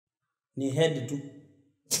Ni head tu.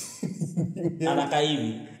 Anakaa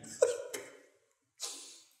hivi.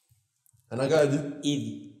 Anakaaje?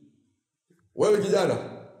 Hivi. Wewe kijana.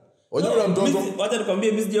 Wajua una mtoto. Wacha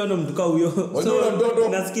nikwambie mimi sijaona mtu kama huyo. Wajua una mtoto.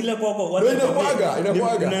 Nasikia kwako watu. Inakuaga.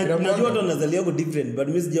 Najua watu wanazalia kwa different but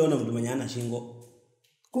mimi sijaona mtu mwenye ana shingo.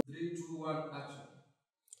 3 2 1 action.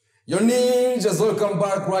 Your ninjas, welcome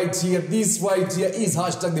back right here. This right here is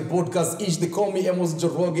 #the podcast ish. They call me Emos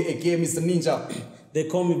Njoroge aka Mr. Ninja. They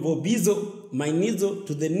call me Bobizo, my nizo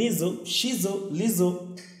to the nizo, shizo, lizo.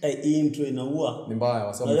 Intro inaua. Ni mbaya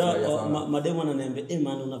wasema sana. Mademo ananiambia,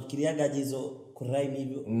 man unafikiriaga hizo kurime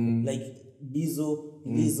hivyo like bizo,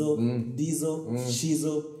 lizo, dizo,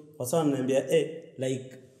 shizo. Wasema ananiambia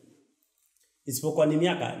like isipokuwa ni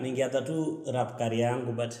miaka ningeanza tu rap career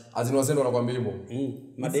yangu but azinwasendo wanakuambia hivyo.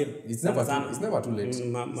 Mademo it's never too late.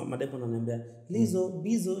 Mademo ananiambia lizo,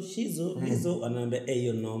 bizo, shizo, lizo ananiambia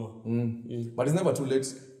hiyo noma. But it's never too late.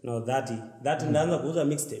 No, that ndaanza kuuza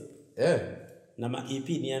mixtape. Na ma EP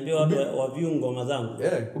niambie watu wa view ngoma zangu.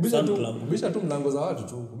 Kubisha tu mlango za watu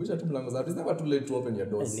tu. Kubisha tu mlango za watu. It's never too late to open your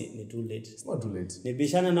doors. Ni too late. It's not too late.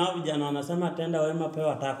 Nibishane na vijana wanasema Tenda Wema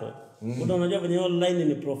pewa tako. Unajua venye online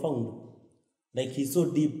ni profound. Like he's so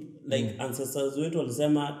deep. Like ancestors wetu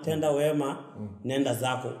walisema Tenda Wema nenda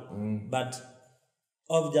zako. But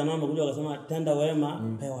vijana wamekuja wakasema Tenda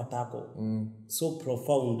Wema pewa tako. So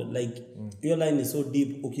profound. Like your line is so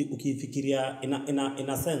deep. Ukifikiria in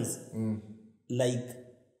a sense. Like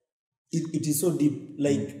it is so deep.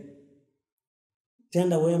 Like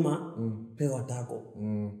Tenda Wema pewa tako.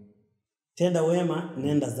 Tenda Wema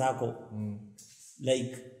nenda zako.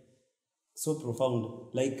 Like so profound.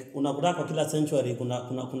 Like unakuta kwa kila century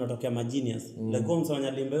kuna tokea ma genius. Like kwa msanii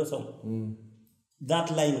alimba hiyo song.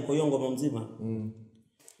 That line kwa hiyo ngoma mzima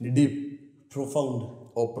ni deep, profound.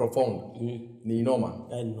 Profound. Ni noma.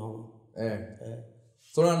 Noma.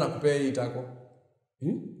 So nani nakupea hii tako?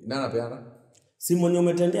 Nani anapeana? Si mwenye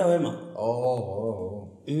umetendea wema.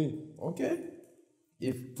 Okay.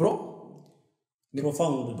 If profound.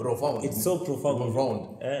 It's so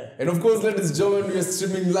profound. And of course, ladies and gentlemen, we are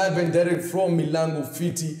streaming live and direct from Mlango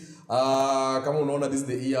Fiti. Kama unaona, this is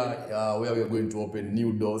the year where we are going to open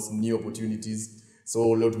new doors, new opportunities.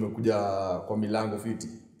 So leo tumekuja kwa Mlango Fiti.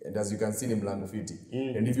 And as you can see, ni Mlango Fiti.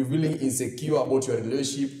 And if you're feeling insecure about your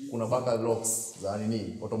relationship, kuna baka locks za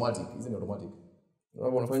nini automatic. Hizi ni automatic.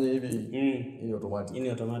 Wao wanafanya hivi ni automatic. Ni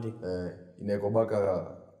automatic. Inaweka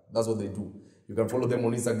baka, that's what they do. You can follow them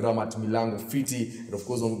on Instagram at Mlango Fiti and of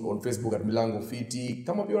course on Facebook at Mlango Fiti.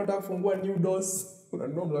 Kama pia unataka kufungua new doors,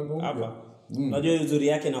 unanunua mlango mpya. Hapa. Unajua uzuri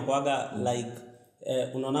yake inakuaga like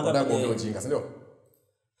unaonaga unataka kuongea ujinga, si ndio?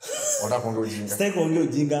 Unataka kuongea ujinga. Sitaki kuongea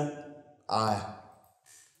ujinga.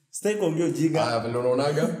 Sitaki kuongea ujinga. Vile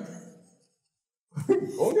unaonaga?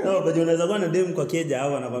 Okay. No, but unaweza kuwa na dem kwa keja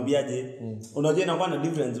au anakuambiaje? Unajua inakuwa na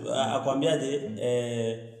difference. Akwambiaje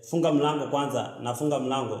funga mlango kwanza na funga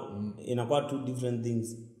mlango. Inakuwa two different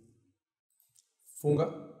things.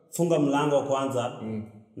 Funga mlango kwanza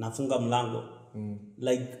na funga mlango.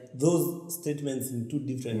 Like those statements in two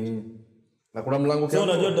different. Na kuna mlango kwa. So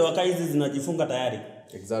unajua dawaka hizi zinajifunga tayari.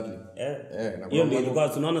 Exactly. Na hiyo ndio ilikuwa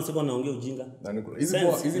tunaona siko naongea ujinga.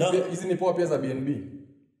 Hizi ni poa pia za BNB.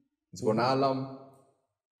 Ziko na alarm.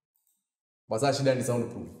 Basa shida ni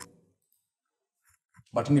soundproof.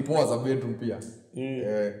 But ni poa za bedroom pia.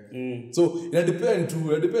 So it depend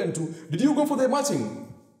to did you go for the matching?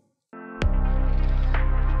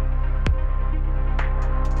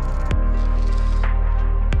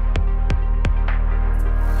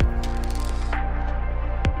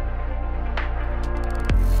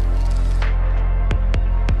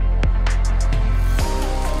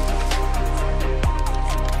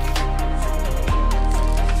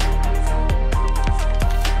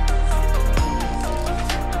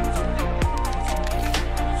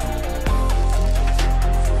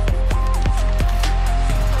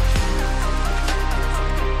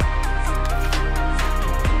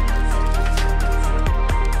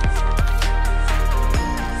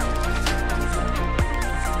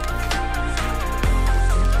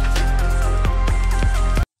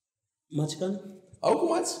 Machkan? Au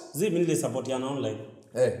kumatch? Mimi nile support yana online.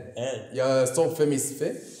 Yeah, stop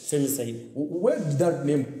Femicide. Where did that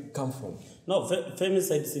name come from? No,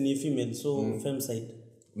 Femicide is a female, so Femicide.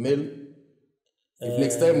 Male? If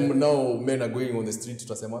next time now men are going on the street,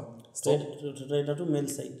 tutasema stop. Tutaita tu male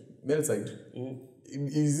side. Male side?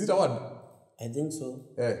 Is it a word? I think so.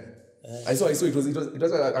 I saw it was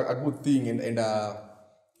a good thing and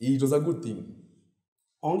it was a good thing.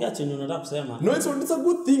 Ongea chini unataka kusema. No, it's a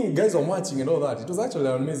good thing guys are watching and all that. It was actually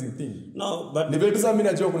an amazing thing. No, but ni vile tu mimi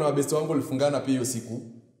najua kuna best wangu walifungana pia hiyo siku.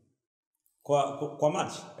 Kwa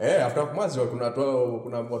match. After match kuna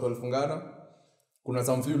watu walifungana. Kuna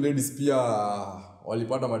some few ladies pia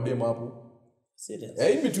walipata mademo hapo.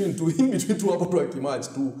 Serious. In between two hapo tu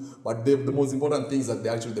akimatch too, but the most important thing is that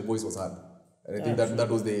the voice was heard. And I think that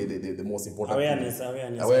was the most important awareness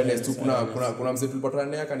tu. Kuna mse tulipatana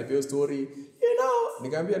naye akanipea story,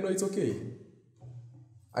 nikamwambia no, it's okay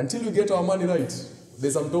until we get our money right.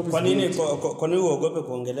 There's some topics. Kwa nini uogope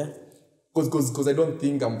kuongelea? Because I don't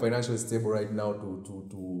think I'm financially stable right now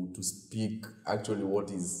to speak actually what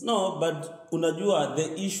is. No, but unajua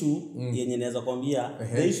the issue yenye naweza kwambia,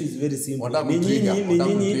 the issue is very simple. Ni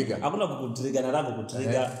nyinyi hakuna kukutrigger na rako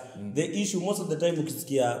kutrigger. The issue most of the time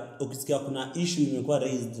ukisikia kuna issue imekuwa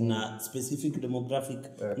raised na specific demographic.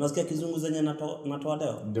 Unasikia kizungu zenye natoa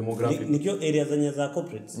leo. Demographic. Nikio area zenye za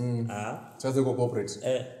corporates. Sasa kwa corporate.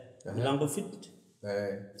 Mlango Fiti.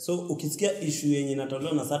 So ukisikia issue yenye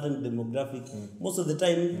inatolewa na certain demographic, most of the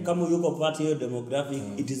time kama yuko part hiyo demographic,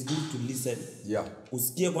 it is good to listen.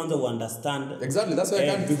 Usikie kwanza understand. Exactly, that's why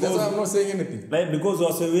that's why I'm not saying anything. Like because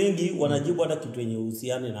wase wengi wanajibu hata kitu yenye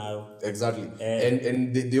uhusiane nayo. Exactly.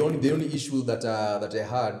 And the only issue that I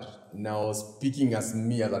had now, speaking as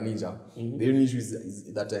me as a ninja, the only issue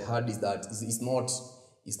is that I had is that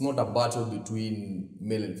it's not a battle between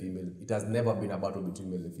male and female. It has never been a battle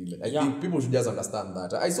between male and female. I think people should just understand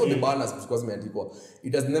that. I saw the banners because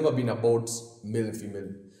it has never been about male and female.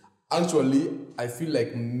 Actually, I feel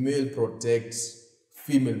like male protects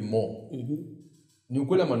female more. Ni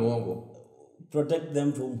ukweli ama uongo? Protect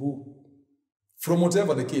them from who? From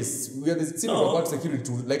whatever the case. We are about security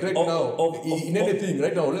too. Like right now, in anything,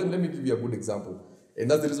 right now, let me give you a good example. And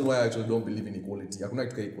that's the reason why I actually don't believe in equality. Hakuna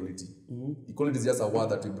kitu equality. Equality is just a word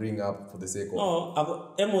that we bring up for the sake of. No,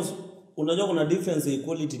 Emos, unajua kuna difference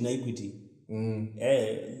equality na equity.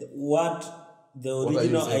 What the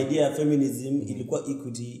original idea of feminism ilikuwa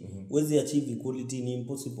equity. Wezi achieve equality ni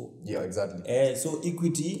impossible. Yeah, exactly. So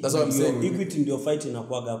equity, that's what I'm saying. Equity ndio fight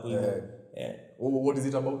inakuaga hapo hivyo. What is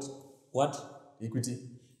it about? What?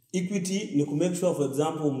 Equity ni ku make sure, for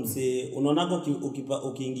example, mse unaonako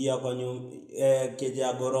ukiingia kwa keja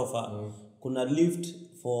ya gorofa, kuna lift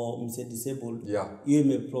for mse disabled. Hiyo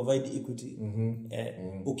ime provide equity.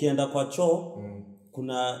 Ukienda kwa choo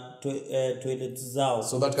kuna toilets zao.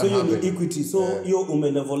 So hiyo ni equity. So hiyo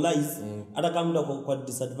umelevelize. Hata kama kwa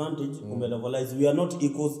disadvantage umelevelize. We are not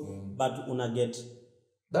equals, but una get.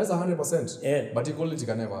 That's 100%. But equality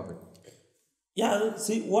can never happen. Yeah,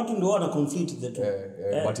 see, watu ndio wana conflict the two.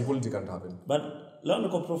 But equality can't happen. But leo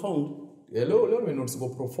niko profound. Leo mimi not so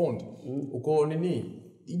profound. Uko nini?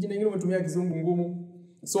 Hiji nyingine umetumia kizungu ngumu.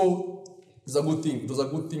 So it's a good thing. It was a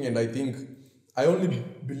good thing, and I think I only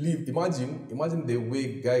believe, imagine the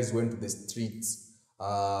way guys went to the streets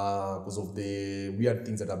because of the weird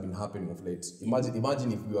things that have been happening of late.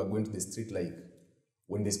 Imagine if we were going to the street like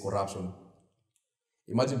when there's corruption.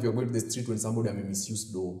 Imagine if you're going to the street when somebody may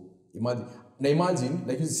misuse law. Imagine,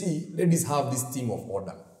 like you see, ladies have this thing of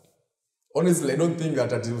order. Honestly, I don't think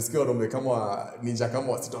that atiusikia ndo kama ninja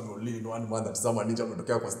kama wasita only one man that some ninja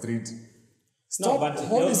ametokea kwa street. Stop, no, but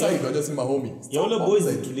homicide or just my homie. Yule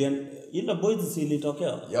boys tulian, yule boys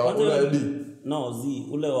silitokea.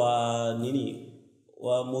 Ule wa nini?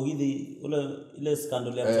 Wa Mogidhi, ile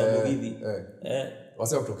scandal ya Mogidhi.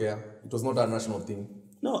 Wasa kutokea. It was not a national thing.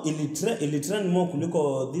 No, ili trend more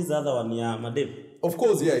kuliko this other one ya Madem. Of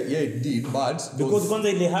course, yeah, it did, but because kwanza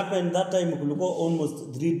it happened that time kulikuwa almost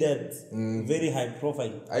 3 deaths, very high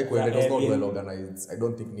profile. It was not well organized. I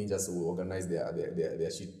don't think ninjas will organize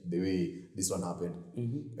their shit the way this one happened.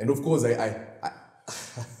 And of course, I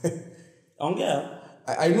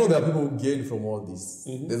know that people gain from all this.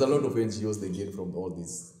 There's a lot of NGOs they gain from all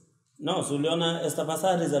this. No, so uliona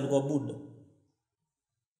Estapasaris alikuwa Buddha.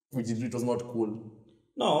 Which it was not cool.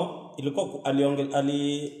 No, ilikuwa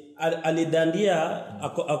alidandia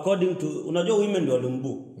according to, unajua women ndio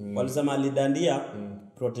walimbu. Walisema alidandia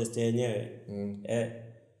protest yenyewe.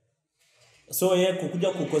 So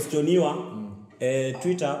kukuja kuquestioniwa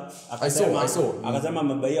Twitter akasema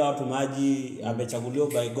amebaia watu maji, amechaguliwa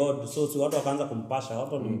by God. So si watu wakaanza kumpasha,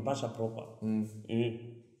 watu walimpasha proper.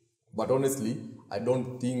 But honestly, I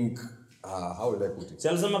don't think how will I put it?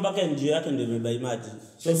 Sasa baka njia yake ndio imebai maji.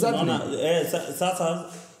 So exactly. Sasa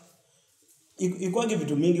ikuwa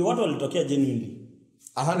vitu mingi watu walitokea genuinely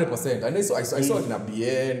 100%. And I saw kina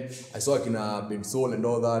BN, I saw kina Bensol and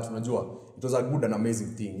all that. Unajua, it was a good and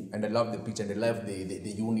amazing thing, and I love the picture and I love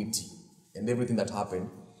the unity and everything that happened.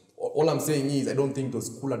 All I'm saying is I don't think it was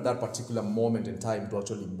cool at that particular moment in time to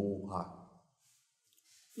actually boo her.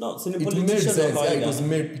 No, so it made sense.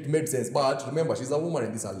 It made sense. But remember, she's a woman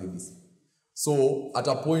and these are ladies. So at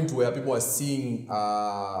a point where people are seeing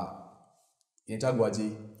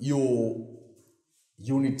inatagwaje hiyo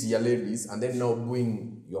unity ya ladies and then now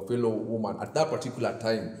doing your fellow woman at that particular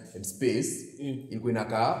time and space ilikuwa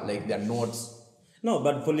inakaa like they are not no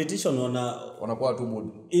but politician wanakuwa too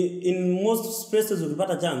good in most spaces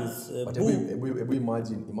ukipata chance but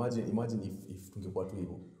imagine if tungekuwa tu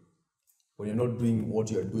hivyo when you're not doing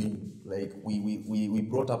what you're doing like we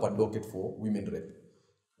brought up a docket for women rep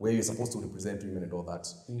where you're supposed to represent women and all that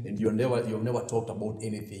and you've never talked about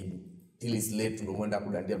anything till it's late ndo mwenda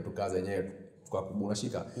kudandia mtu kazi yenyewe tukakubuna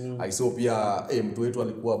shika I saw pia mtu wetu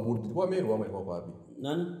alikuwa budi alikuwa Meru ama alikuwa wapi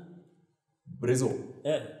nani Brezo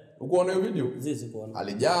uko na video zizi kuona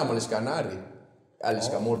alijaa alishika nari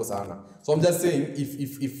alishika moto sana so I'm just saying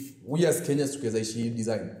if we as Kenyans tukiwezaishi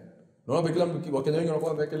design naona kila mtu wa Kenya wengi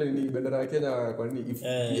wanakuwa mbele ni bendera ya Kenya kwa nini if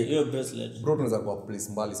hiyo bracelet bro tunaweza kwa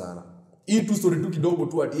place mbali sana hii tu story tu kidogo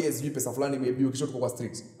tu at yes pesa fulani maybe ukisha tuko kwa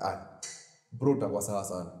street bro takuwa sawa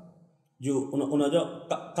sana juu unajua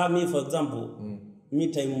kama me for example me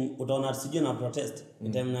time utaona sije na protest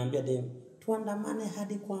time naambia dem tuandamane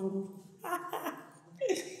hadi kwangu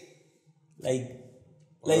like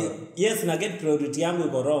yes na get priority yangu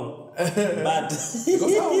iko wrong but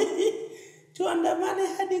tuandamane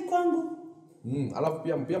hadi kwangu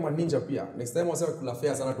alafu pia maninja pia next time wasema kula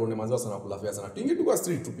fair sana tuone manzao sana kula fair sana tingi tu kwa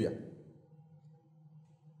street tu pia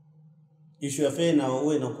issue ya fair na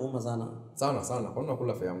wewe inakuuma sana kwa nini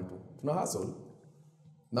kula fair mtu tuna hustle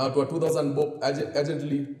na watu wa 2000 bob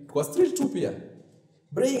urgently kwa street tu pia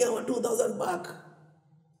bring our 2000 back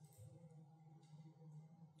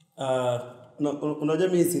no unajua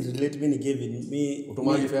mimi si relate mimi ni Kevin mimi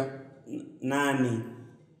utumagi fair nani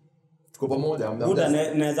tuko pamoja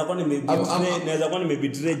naweza kuwa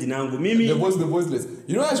nimebetray jina langu mimi the voiceless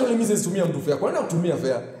you know actually mimi situmia mtu fair kwa nini kutumia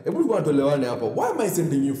fair hebu tulikuwa tuelewane hapa why am I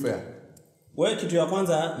sending you fair wewe kitu ya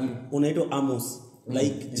kwanza unaitwa Emos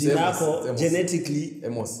like jina lako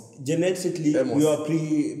genetically you are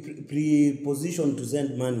pre-positioned to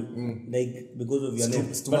send money like because of your name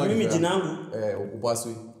but mimi jina langu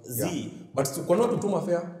upaswi Z but kwa nini tutuma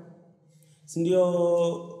fair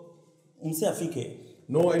ndio mse afike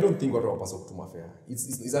no I don't think watu wapaswa kutuma fair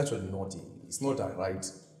it's actually naughty it's not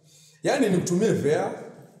right yani nikutumie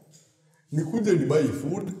fair nikuje ni buy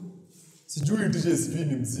food sijui tishe sijui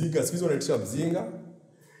ni mzinga sijui wanaitisha mzinga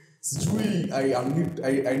sijui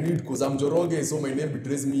I need cause I'm Njoroge so my name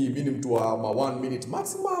betrays me mimi ni mtu wa 1 minute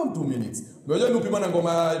maximum 2 minutes unajua ni upima na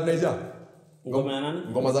ngoma ya Nigeria ngoma ya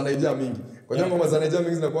nani ngoma za Nigeria mingi kwa ngoma za Nigeria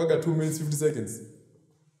mingi zinakuaga 2 minutes 50 seconds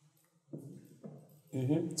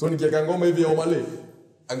so nikiweka ngoma hivi ya Omale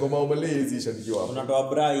ngoma Omale hizi ishafikiwa hapo unatoa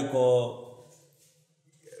bra iko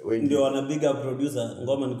ndio wana bigger producer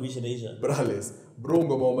ngoma ni kuisha daisha brales bro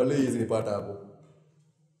ngoma Omale hizi nipata hapo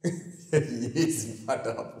yes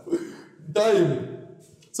nipata hapo time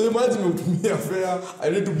so imagine utumia fair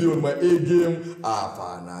I need to be on my A game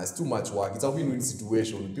hapana it's too much work it's a win-win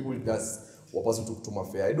situation people just wapaswa to kutuma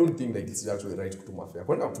fair I don't think like it's actually right kutuma fair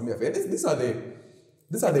kwa nini kutumia fair these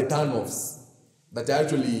are the turn-offs that I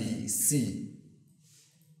actually see.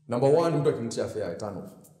 Number 1, mtu akimtia fair turn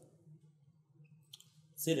off.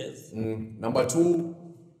 Serious? Number 2,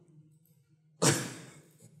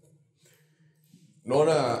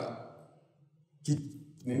 naona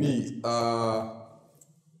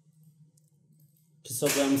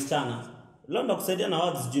kisogo ya msichana. Leo ndo kusaidia na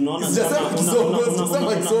words jinaona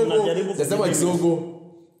unajaribu kisogo.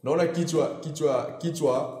 Naona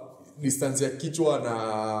kichwa distance ya kichwa na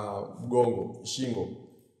mgongo, shingo.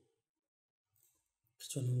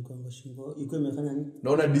 Kichwa na mgongo, shingo. Iko imefanya nini?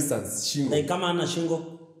 Naona distance, shingo. Like kama ana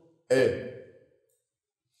shingo.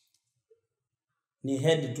 Ni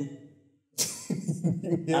head tu.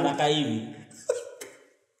 Anaka hivi.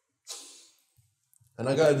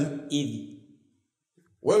 Anakaje? Hivi.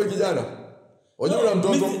 Wewe kijana? Wajua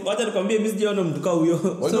mtoto. Wacha nikwambie mimi sijaona mtu kama huyo.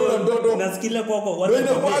 Wajua mtoto. Nasikia kwako watu.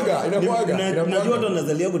 Inakuaga. Najua watu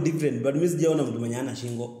wanazalia kwa different but mimi sijaona mtu mwenye ana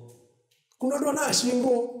shingo. Kuna watu wana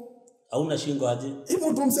shingo. Hauna shingo aje? Hivyo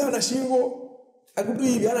mtu msema ana shingo. Akutu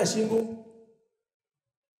hivi ana shingo.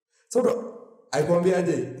 Sasa aikwambia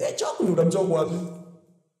aje? Choko ni utamchoko wapi?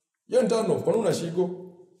 Yeye ndano kwa nini una shingo?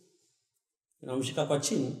 Unamshika kwa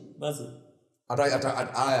chini basi.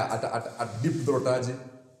 Ata deep throat aje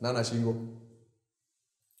na ana shingo.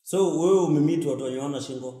 So wewe umemeet watu wenye wana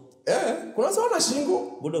shingo? Kuna sawa na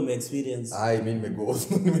shingo. Budo ume experience. Mimi nimego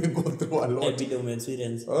through a lot. Budo ume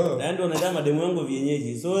experience. Na ndio unadama demu wangu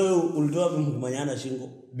vienyeji. So wewe ulitoa mtu mwenye ana shingo.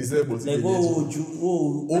 Disabled. Like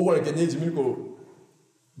kwa kienyeji mimi niko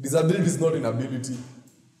disability is not inability.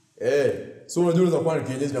 So unajua unaweza kuwa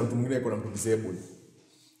kienyeji na mtu mwingine yuko na mtu disabled.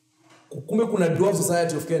 Kumbe kuna dwarf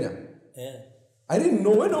society of Kenya. I didn't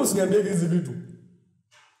know when I was niambia hizi vitu.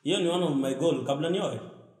 Hiyo ni one of my goal kabla nioe.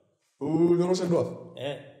 Unyorosha dwarf.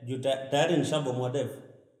 Tayari nishabu mwa dev.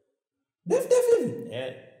 Dev hivi.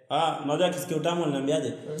 Unajua kisikia utamu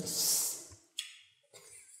aliniambiaje?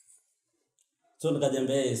 So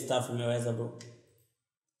nikajambia staff imeweza bro.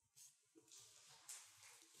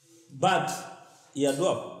 But ya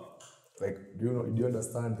dwarf. Like do you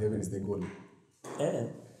understand heaven is the goal?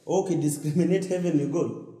 Okay, discriminate heaven the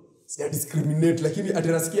goal. Si discriminate lakini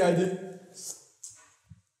atanasikia aje?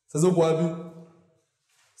 Sasa uko wapi?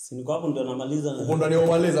 Si niko hapo ndio namaliza. Uko ndani ya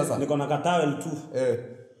umaliza sasa. Niko na katawel tu.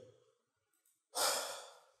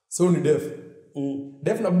 So ni def.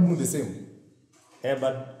 Def na bubu the same.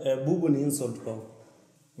 But bubu ni insult kwa.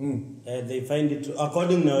 They find it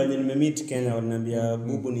according na wenye nimemeet Kenya wananiambia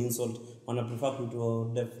bubu ni insult. Wana prefer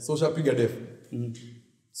kuitwa def. So shapiga def.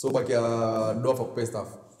 So baki ya dwarf akupe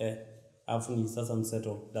staff. Afu ni sasa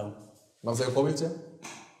msettle down. Na msaya kwa wheelchair?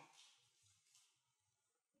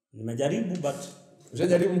 Nimejaribu but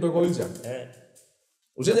ushajaribu mtu kwa wheelchair?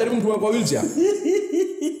 Ushajaribu mtu kwa wheelchair?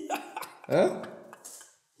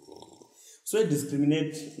 So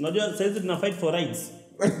discriminate. Unajua sasa tuna fight for rights.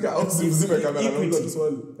 Usizime kamera na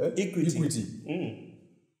swali.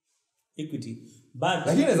 Equity. But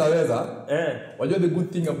lakini inaweza wajua the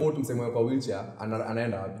good thing about msemo kwa wheelchair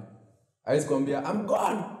anaenda wapi? Haiwezi kuambia I'm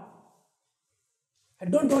gone. I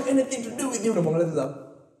don't want anything to do with you. Unamwangalia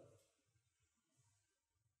sasa.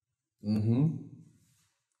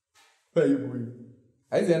 Aibu.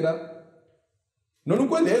 Haiwezi enda. Ndio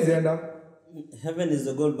kweli haiwezi enda. Heaven is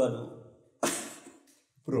the goal battle.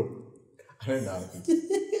 Bro. Anaenda wapi?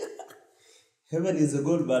 Heaven is the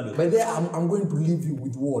goal battle. By there I'm going to leave you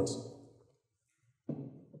with what?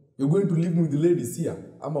 You're going to leave me with the ladies here.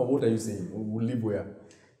 Ama what are you saying? We'll live where?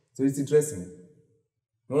 So it's interesting.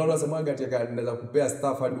 Naona unasemaga ati anaweza kupea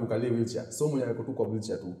staff hadi ukalie wheelchair. So mwenye yuko tu kwa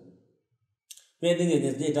wheelchair tu. Mimi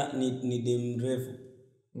think data ni dem refu.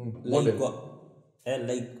 Like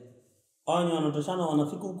like onyo wanatoshana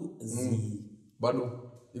wanafika huku.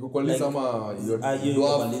 Bado iko kwa list ama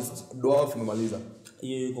dwarf umemaliza.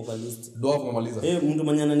 Hiyo iko kwa list. Dwarf umemaliza. Mtu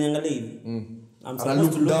mwenye ananiangalia hivi. I'm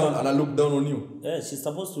supposed to look down on you. She's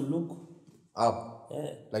supposed to look up.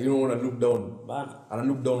 Like you don't want to look down. Bana. And I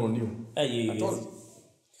look down on you.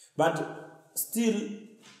 But still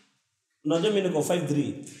unajua mimi niko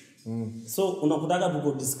 5'3". So unakutaka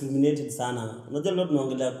tuko discriminated sana. Unajua leo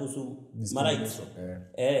tunaongelea kuhusu rights.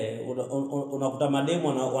 Unakuta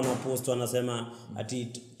mademo wanapost wanasema ati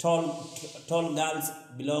tall girls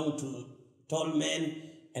belong to tall men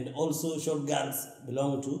and also short girls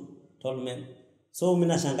belong to tall men. So mimi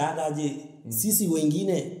nashangaa aje sisi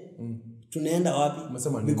wengine tunaenda wapi?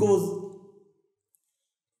 Because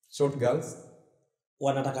short girls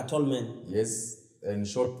wanataka tall men. Yes, and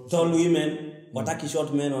tall women wataki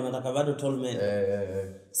short men, wanataka bado tall men.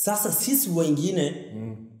 Sasa sisi wengine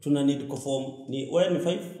tuna need conform. Ni wewe ni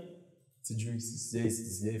 5? Sijui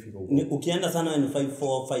fika huko. Ukienda sana ni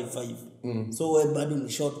 5'4", 5'5". So wewe bado ni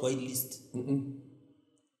short kwa hii list.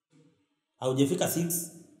 Haujafika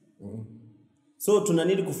 6. So tuna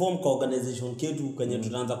need kuform kwa organization ketu kwenye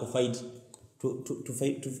tutaanza kufight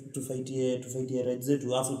to fight rights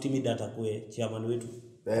zetu, afu team data kwa chairman wetu.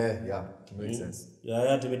 Makes sense.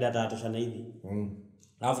 Team data atoshana hivi.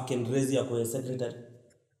 Afu can raise ya kwa secretary.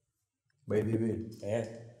 By the way.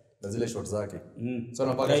 Na zile short zake. So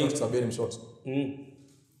napaka short sababu ni short.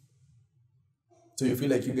 So you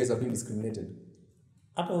feel like you guys are being discriminated?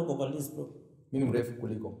 Hata uko kwa list bro. Mimi ni mrefu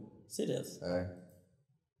kuliko. Serious?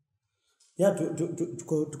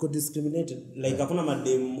 Tuko discriminated. Like hakuna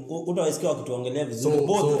madem utawasikia wakituongelea vizuri.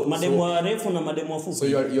 Both madem wa refu na madem wa fupi. So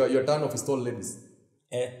your turn of is tall ladies.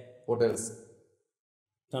 What else?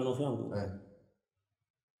 Turn of yangu.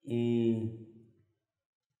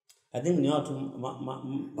 I think ni watu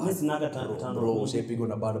sinaga turn bro, shaping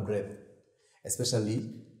on a bad breath. Especially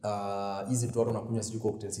easy tu watu wanakunywa siju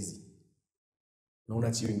cocktails hizi. Na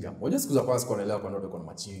una chewing gum. Unajua siku za kwanza kuonelea kwa ndoto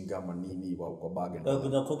kuna chewing gum nini kwa bag and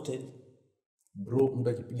kuna cocktail. Bro, mtu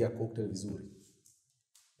akipiga cocktail vizuri.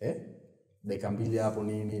 Dakika 2 hapo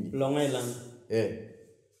nini? Long Island.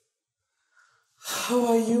 How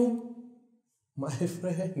are you, my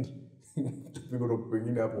friend? Tupigo ndo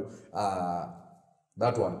pengine hapo.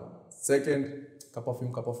 That one. Second, cup of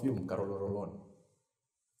fume, karolorolon.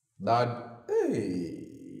 Dad,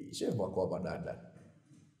 shave wako hapa dada.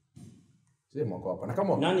 Shave wako hapa. Na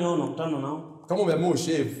kama nani wao unakutana nao? Kama umeamua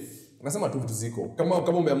shave, nasema tu vitu ziko.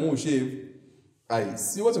 Kama umeamua shave,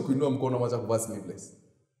 si wacha kuinua mkono wacha kuvaa sleeveless.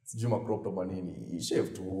 Sijuma crop top nini. Shave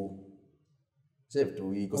tu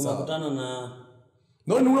iko sawa. Unakutana na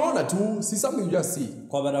no, unaona tu, see something you just see.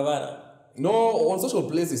 Kwa barabara. No, on social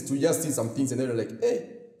places to just see some things and then you're like, hey,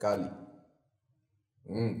 Kali.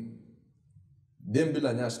 Dem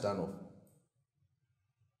bila nyash turn off.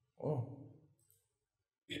 Oh.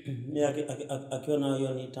 Yeah, akiona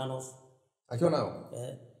hiyo ni turn off. Akiona nao?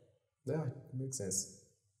 Yeah, it makes sense.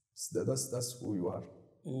 That's who you are.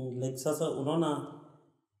 Like sasa unaona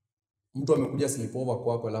mtu amekuja sleepover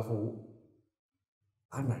kwako alafu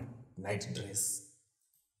ana night dress.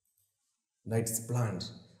 Night's planned.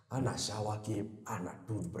 Ana shower cape, ana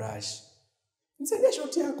toothbrush. Msaidia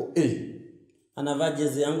shoti yako. Anavaa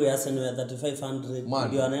jezi yangu ya Arsenal ya 3500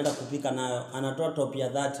 ndio anaenda kupika nayo. Anatoa top ya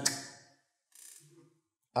 30.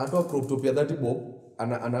 Anatoa crop top ya 30 bob.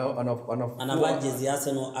 Anavaa jezi ya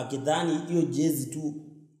Arsenal akidhani hiyo jezi tu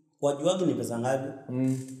wajuagi ni pesa ngapi?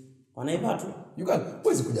 Wanaipa tu. You can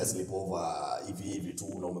always kuja sleepover hivi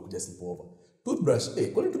tu na umekuja sleepover. Toothbrush,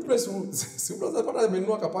 kwani toothbrush si unaweza pata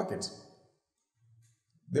amenunua ka packet.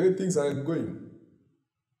 The way things are going.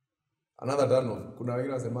 Another turn. Kuna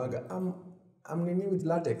wengine wasemaga I'm nini with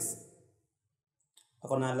latex.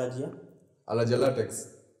 Akona allergy. Allergy latex.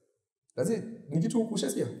 Kazi ni kitu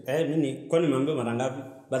kushasikia? Mimi kwani nimeambia mara ngapi?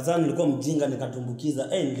 Baada nilikuwa mjinga nikatumbukiza.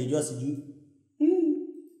 Nilijua sijui.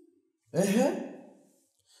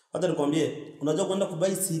 Hata nikwambie, unajua kwenda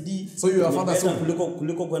kubai CD. So you are father soon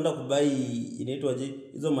kuliko kwenda kubai inaitwaje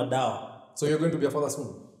hizo madawa. So you're going to be a father soon?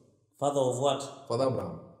 Father of what? Father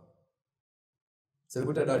Abraham.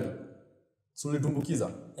 Celebrate daddy. So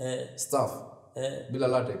ulitumbukiza? Stuff. Bila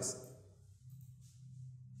latex.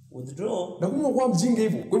 Withdraw. Na kumbe kwa mjinga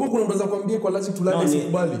hivyo. Kwa hivyo kuna mtu anaweza kuambia kwa latex to latex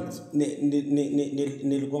kubali.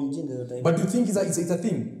 Nilikuwa mjinga hiyo time. But you think it's a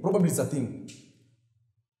thing? Probably it's a thing.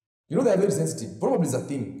 You know they are very sensitive. Probably it's a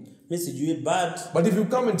thing. Mimi sijui but if you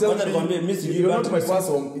come and tell me you're not my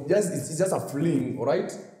person, it's just a fling, all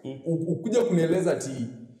right? Ukuja kunieleza ati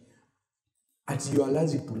you are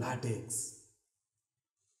allergic to latex.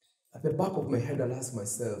 At the back of my head I'll ask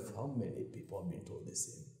myself, how many people have been told the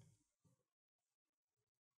same?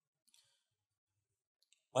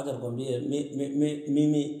 Wacha nikwambie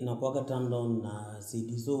mimi nakuaga turn down na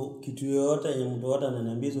CD, so kitu yoyote yenye mtu wote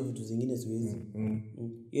ananiambia hizo vitu zingine siwezi.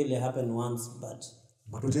 Ile happen once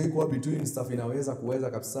but ujai kuwa between stuff inaweza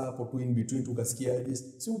kuweza kabisa hapo tu in between tukasikia aje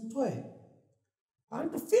si utoe. I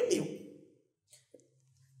want to feel you.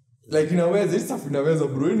 Like inaweza stuff inaweza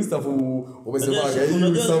bro, ni stuff umesemaga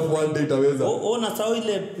hii stuff one day itaweza. Na sawa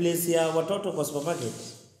ile place ya watoto kwa supermarket.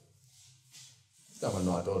 Kama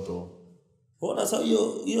na watoto. Ona sawa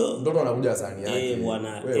hiyo mtoto anakuja sahani yake.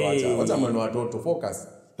 Bwana. Wewe acha maneno watoto focus.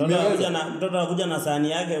 Mtoto anakuja na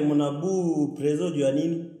sahani yake mnabu prezo juu ya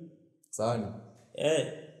nini? Sahani.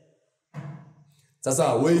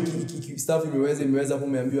 Sasa wewe stuff imeweza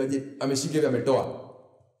umeambiwa je ameshika hivi ametoa.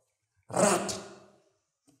 Rat.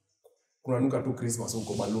 Kuna nuka tu Christmas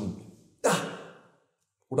huko balloon.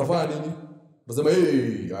 Utafanya nini? Unasema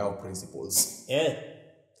I have principles. I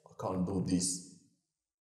can't do this.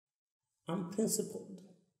 I'm principled.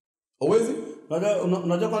 Uwezi?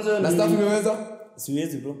 Unajua kwanza na stuff imeweza?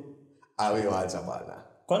 Siwezi bro. Wewe acha bana.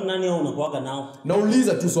 Kwa nani unakuaga nao?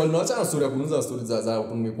 Nauliza tu swali, naacha na story ya kuuliza stories za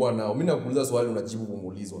nimekuwa nao. Mimi nakuuliza swali unajibu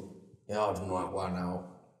kumuulizwa. Watu tunakuwa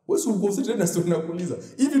nao. Wewe usiconcentrate na story nakuuliza.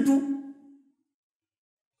 Hivi tu.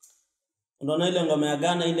 Unaona ile ngoma ya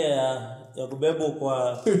Ghana ile ya kubebwa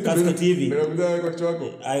kwa casket TV. Nimekuja kwa kichwa chako.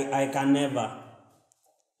 I can never.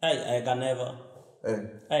 I can never.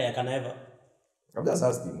 I can never. I'm just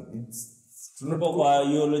asking. It's kwa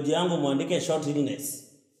biology yangu muandike short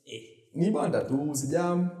illness. Ni banda tu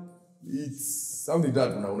usijam. It's something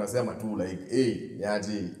that unasema tu like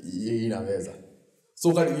niaje hii inaweza. So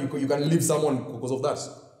you can leave someone because of that.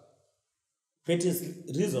 Fetish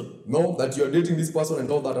reason? No, that you are dating this person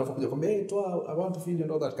and all that. I want to feel you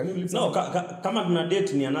and all that. Can you leave someone? No, kama tuna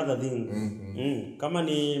date ni another thing. Kama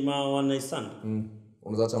ni wanaisan.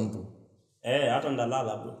 Unaweza mtu. Hata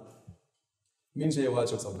ndalala bro. Mimi nje watch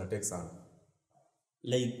kwa sababu na text sana.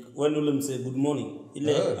 Like when ule say good morning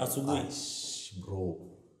ile asubuhi. Bro.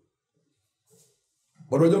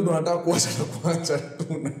 Bado mtu anataka kuacha tu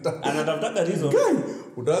anatafuta reason.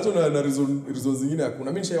 Utaacha na reason zingine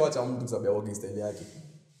hakuna. Mimi nishaiacha mtu sababu ya walking style yake.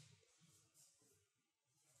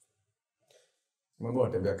 Mambo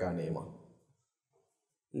anatembea kama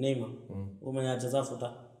Neema. Umeacha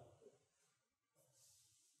zafuta.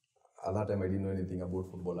 At that time I didn't know anything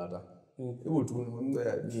about football hata. Hivyo tu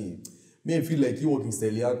me feel like you walking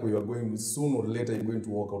style yako you are going soon or later you're going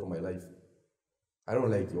to walk out of my life. I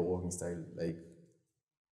don't like your walking style like.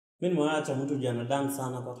 Mimi nimeacha mtu jana dance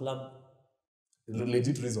sana kwa club.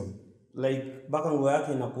 Legit reason. Like baka nguo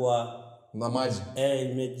yake inakuwa na maji.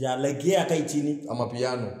 Imejaa like yeye akai chini ama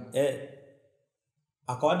piano.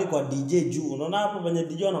 akawadi kwa DJ juu. Unaona hapo kwenye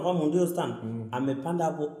DJ anakuwa mundio stand. Amepanda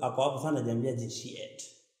hapo ako hapo sana jambia shit.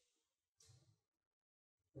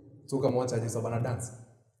 So kama wacha aje sabana dance.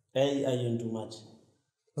 I too much.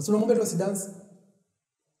 Na sio ngombe tu si dance.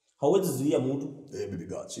 Hawezi zuia mtu. Baby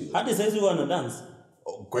girl chill. Hadi saizi wana dance.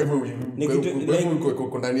 Kwa hivyo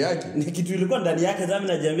kwa ndani yake. Ni kitu ilikuwa ndani yake zami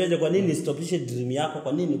najiambia kwa nini stopishe dream yako?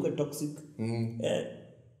 Kwa nini uko toxic?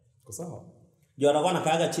 Kwa sawa. Ndio anakuwa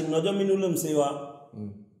nakaaga chini. Unajua mimi ule msee wa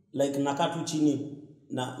like nakaa tu chini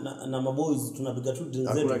na maboys tunapiga tu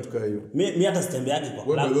drinks zetu. Hakuna kitu hiyo. Mimi hata sitembeagi kwa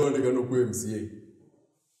club. Wewe ndio ndio kwa MCA.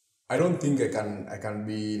 I don't think I can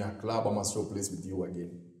be in a club or show place with you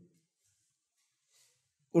again.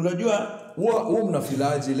 Unajua wewe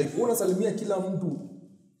mnafilaje like unasalimia kila mtu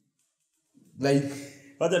like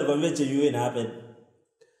wacha nikwambie chenye na happen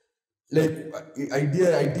like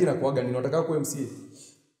idea na kuaga ninataka kwa MCA.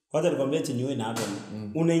 Wacha nikwambie chenye na happen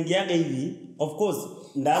unaingiaga hivi of course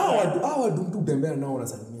hawa mtu tembea nao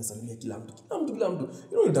unasalimia kila mtu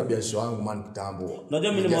ni tabia show yangu man kitambo.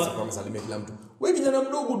 Unajua mimi nimesalimia kila mtu wewe kijana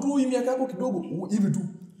mdogo tu hii miaka yako kidogo hivi tu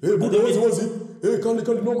buda wazi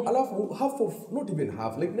kali no alafu half of not even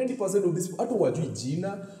half like 90% of this hata wajui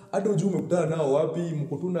jina hata ujui umekutana nao wapi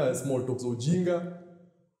mko tuna small talks ujinga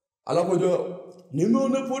alafu unajua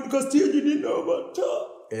nimeona podcast hii nini bata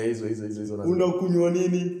hizo unakunywa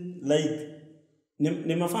nini like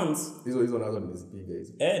ni mafans hizo nazo nimezipiga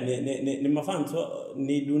hizo ni mafans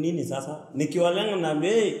ni dunini sasa nikiwalenga na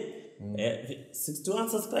 61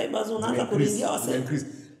 subscribers unaanza kuingia wase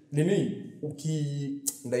nini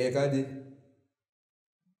ndayekaje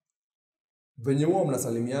venye wao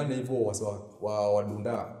mnasalimiana hivyo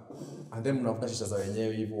wadunda and then mnafuta shisha za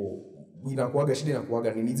wenyewe hivyo inakuaga shida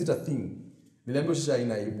inakuaga nini is it a thing niliambia shisha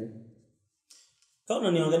haina aibu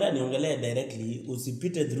kama niongelee directly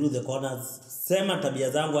usipite through the corners sema tabia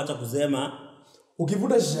zangu acha kusema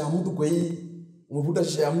ukivuta shisha ya mtu kwa hii umevuta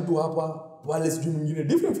shisha ya mtu hapa wale sijui mwingine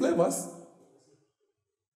different flavors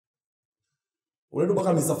unaenda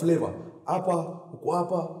baka misa flavor hapa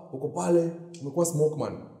uko pale umekuwa smoke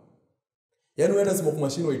man yani unaenda smoke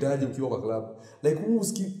machine unahitaji ukiwa kwa club like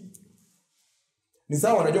uski ni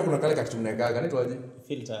sawa najua kuna kale kitu mnaekaga anaitwaje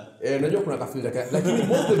filter najua kuna ka filter lakini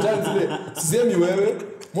most of the time zile sisemi wewe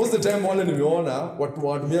most of the time wale nimeona watu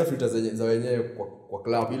wanatumia filters za wenyewe kwa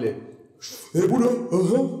club ile buda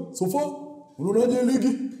so far unaonaje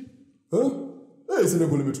ligi sina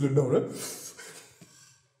goli metulet down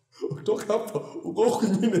kutoka hapa uko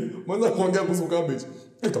kwingine mwanza kuongea kuhusu cabbage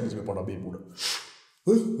cabbage imepanda bei buda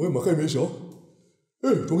wewe makaa imeisha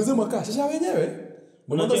tuongeze makaa shisha wenyewe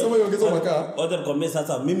mwanzo sema iongeze makaa order kwa mesa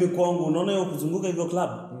sasa mimi kwangu unaona hiyo kuzunguka hivyo club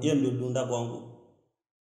hiyo ndio dunda kwangu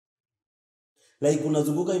like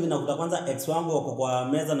unazunguka hivi na kuta kwanza ex wangu wako kwa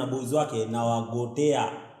meza na boys wake na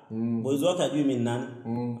wagotea boys wake ajui mimi nani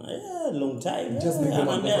long time just make them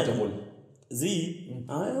uncomfortable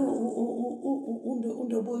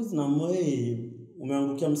unde boys na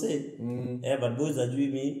umeangukia msee but boys ajui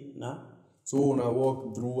mimi na so una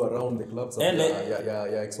walk through around the clubs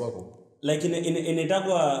ya ex wako like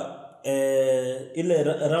inaitagwa ile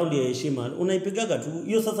round ya heshima unaipigaga tu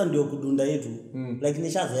hiyo sasa ndio kudunda yetu like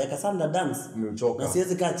nishazeeka sana dance na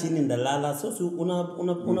siwezi kaa chini ndalala so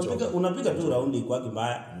unapiga tu round kwa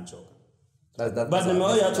kibaya nimechoka but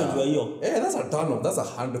nimeoya acho jua hiyo that's a turn off that's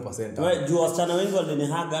 100% wewe jua wasichana wengi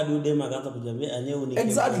walinihaga hadi dem akaanza kujambia anyewe ni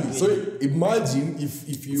exactly so imagine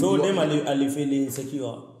if you so dem alifeel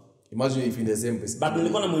insecure imagine if in the same place but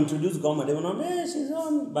nilikuwa namuintroduce kama dem na she's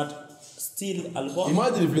on but still alikuwa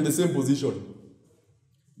imagine if in the same position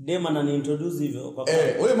dem ananiintroduce hivyo kwa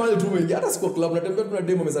wewe mali tu wengi hata siko club natembea tuna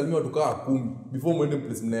dem amesalimia watu kaa 10 before mwende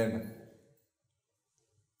place mnaenda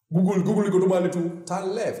Google iko tu mali tu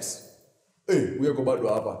turn left wewe uko bado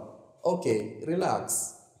hapa okay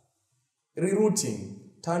relax rerouting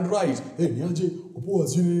turn right niaje upoa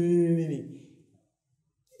nini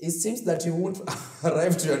it seems that you won't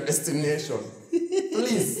arrive to your destination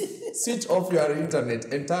please switch off your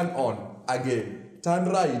internet and turn on again turn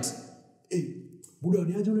right buda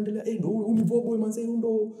niaje unaendelea ndo univo boy manze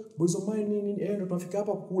ndo boys of mine nini ndo tunafika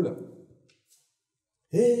hapa kukula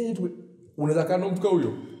unaweza kana mtu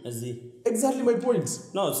huyo exactly my point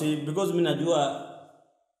no see because mimi najua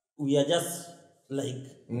we are just like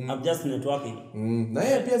I'm just networking na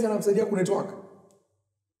yeye pia anakusaidia ku network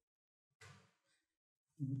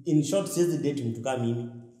in short siwezi date mtu kama mimi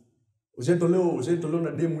ushentolewa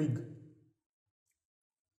na dem wig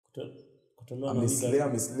kutolewa na wig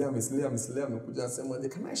ameslia amekuja anasema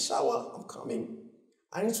can I shower I'm coming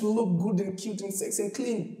I need to look good and cute and sexy and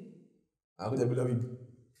clean akuja bila wig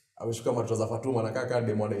ameshuka matroza Fatuma na kaka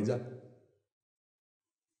dem anaija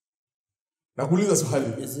Nakuuliza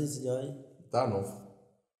swali. Yes, sijawahi. Turn off.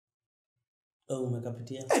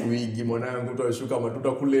 Umekapitia. Wigi mwanangu tutashuka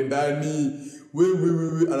matuta kule ndani.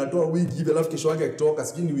 Wewe anatoa wigi hivi alafu kesho yake akitoka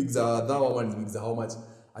sijui ni wigi za dhao ama ni wigi za how much.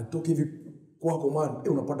 Akitoka hivi kwako man,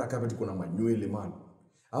 unapata carpet kuna manywele man.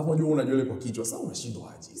 Alafu unajua una nywele kwa kichwa. Sasa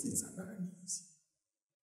unashindwa aje hizi za nani hizi?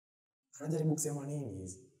 Anajaribu kusema nini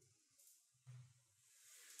hizi?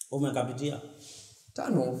 Umekapitia.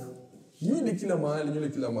 Turn off. Nywele kila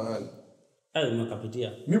mahali.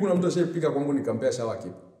 Umekapitia. Mimi kuna mtu ashapika kwangu nikampea shower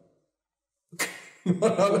cap.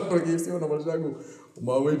 Wala kwa sio na mashago.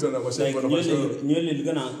 Mawaita na mashago na mashago. Nywele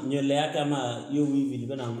ilikuwa na nywele yake ama hiyo weave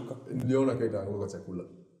ilikuwa inaanguka. Niliona kaita anguka kwa chakula.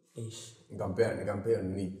 Nikampea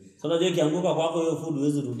nini? So unajua kianguka kwako hiyo food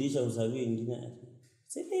huwezi rudisha usawie nyingine.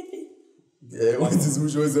 Si vipi?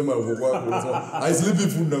 Wewe sema uko kwako. So I sleep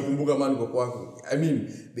food nakumbuka man kwa kwako. I mean,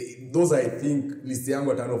 those I think list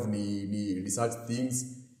yangu turn off ni research things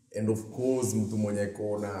and of course mtu mwenye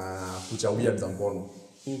kona kucha weird za mkono.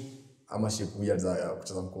 Ama shape weird za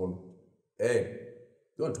kucha za mkono.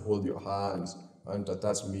 You want to hold your hands and to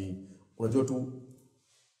touch me. Unajua tu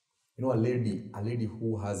you know a lady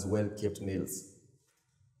who has well kept nails.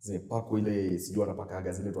 Zimepakwa ile sijui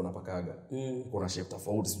anapakaga zile tu anapakaga. Kuna shape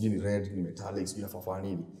tofauti sijui ni red, ni metallic, sijui inafaa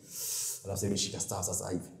nini. Alafu sasa shika star sasa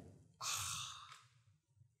hivi.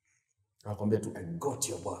 Nakwambia tu I got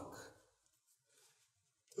your back.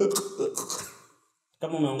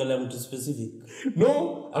 Kama unaongelea mtu specific.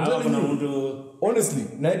 No, I'm telling you. Honestly,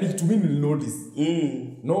 na nikitumini will notice.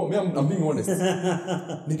 No, I'm being honest.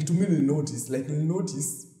 Nikitumini will notice, like will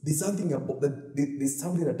notice there's something about that there's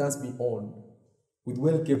something that turns me on with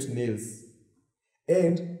well kept nails.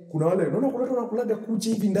 And kuna wale unaona kuna watu wanakulaga kucha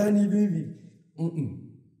hivi ndani hivi.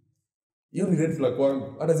 Hiyo ni red flag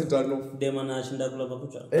kwangu. Hata si turn off. Dema na shinda kula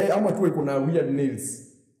kucha. Ama tu kuna weird nails.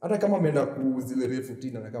 Hata kama ameenda kuzile refu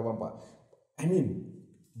tina na kama hapa. I mean,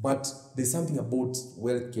 but there's something about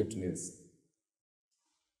well kept nails.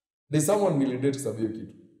 There's someone nilidate kusabia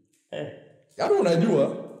kitu. Yaani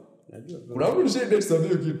unajua? Najua. Kuna mtu nilidate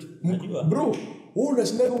kusabia kitu. Bro, wewe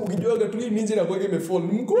unashinda ukijuaga tu hii ninja na kwake imefall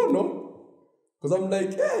mkono. Because I'm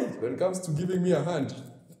like, hey, when it comes to giving me a hand.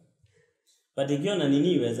 But ikiona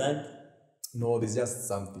nini wezaje? No, there's just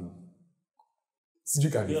something.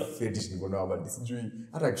 Sijui kani fetish niko nao but sijui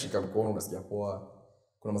hata kushika mkono unasikia poa.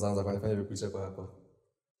 Kuna mazana za kufanya hivi kucha kwa hapa.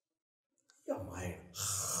 Ya mae.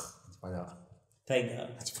 Fanya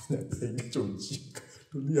tiger. Fanya tiger chonjika.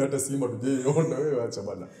 Tulia hata simba tujeona wewe acha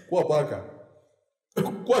bana. Kwa paka.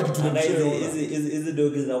 Kwa kitu hizi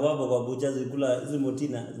dogi za wapo kwa bucha zikula hizi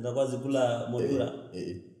motina zitakuwa zikula modura.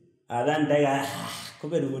 Adhan tiger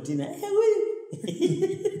kumbe ni motina.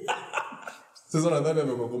 Sasa nadhani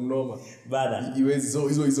amekuwa kumnoma. Bada. Iwezi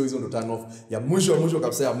hizo ndo turn off. Ya mwisho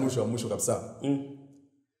kabisa ya mwisho kabisa.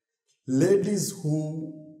 Ladies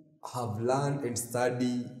who have learned and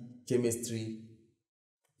studied chemistry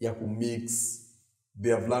ya kumix,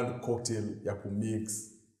 they have learned cocktail ya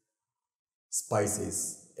kumix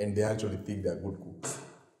spices and they actually think they are good cooks.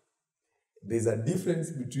 There's a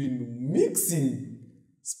difference between mixing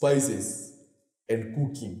spices and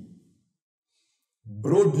cooking.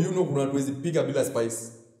 Bro, do you know kuna watu wezi pika bila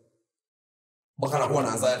spice? Baka nakuwa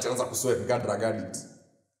na anxiety anaanza kusweat God drag it.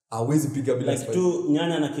 Hawezi pika bila like spice. Tu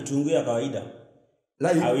nyanya na kitunguu ya kawaida.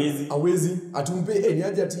 Like hawezi atumpe ni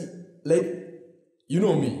aje ati like you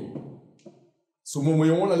know me. So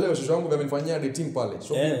mumeona leo shosho wangu amenifanyia dating pale.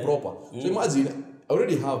 Shopping proper. So imagine I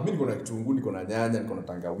already have mimi niko na kitunguu, niko na nyanya, niko na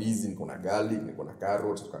tangawizi, niko na garlic, niko na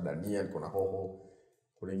carrot, niko na dania, niko na hoho.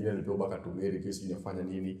 Kuna nyingine nilipewa baka turmeric kesi inafanya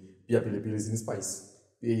nini? Pia pilipili zini spice.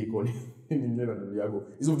 Pia iko ni nyingine na ndio yangu.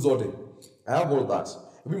 Hizo zote. I have all that.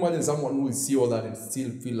 If you imagine someone who will see all that and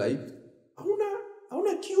still feel like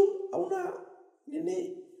hauna cube, hauna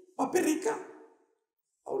nini? Paprika.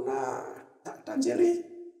 Hauna tangerine.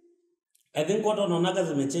 I think watu wanaonaga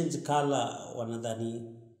zimechange color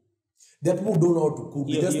wanadhani. There are people who don't know how to cook.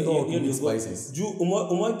 They just know how to mix spices. Juu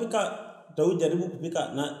umoipika jaribu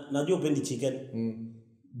kupika na najua upendi chicken.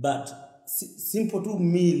 But simple tu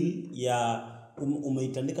meal ya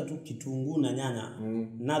umeitandika tu kitunguu na nyanya.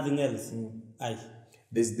 Nothing else.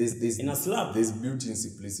 There's in a slap. There's beauty in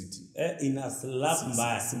simplicity. In a slap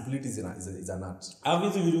mbaya. Simplicity is a nut.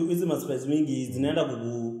 Hizi maspice mingi zinaenda kwa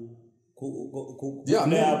tumbo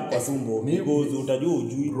because utajua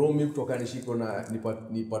ujui. Bro, mimi kutoka nishiko na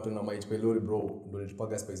nipate na my pylori bro ndo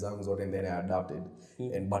nilipaga spice zangu zote and then I adapted.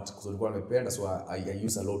 And but kulikuwa nimependa so I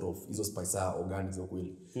use a lot of hizo spice organic za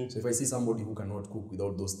kweli. So if I see somebody who cannot cook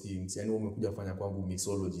without those things, yani umekuja kufanya kwangu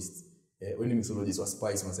mixologist. When mixologist wa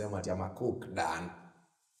spice unasema ati ama cook done.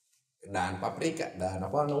 Dan paprika, dan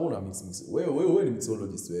hapana una mix. Wewe ni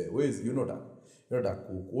mixologist wewe. You're not a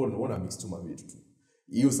cook. Una mix tu mavitu tu.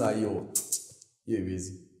 Hiyo saa hiyo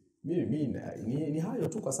hizi. Mimi ni hayo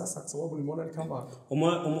tu kwa sasa kwa sababu nimeona ni kama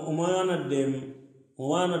umeona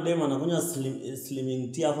dem anakunywa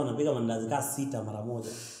slimming tea hapo anapiga mandazi ka 6 mara moja.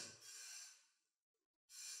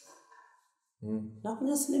 Na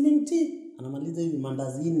kunywa slimming tea anamaliza hivi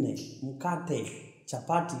mandazi 4, mkate,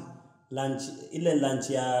 chapati, lunch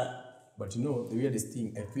ya. But you know the weirdest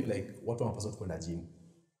thing, I feel like watu wanapaswa kwenda gym.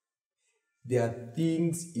 There are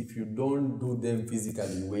things if you don't do them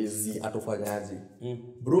physically wezi atofanyaje.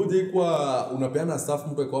 Bro kwa unapeana stuff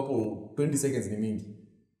mtu kwa hapo 20 seconds ni mingi.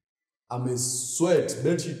 Sweat,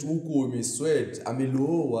 bedsheet huko sweat,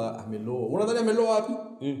 ameloa. Unadhani ameloa wapi?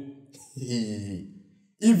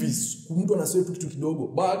 Hivi mtu ana sweat kitu kidogo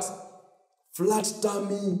but flat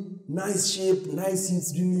tummy, nice shape, nice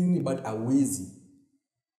hips nini but hawezi.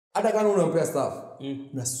 Hata kama unampea stuff,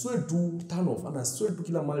 na sweat tu turn off, ana sweat tu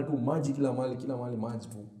kila mahali tu, maji kila mahali maji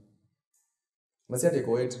tu. Na si ate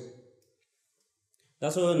koet.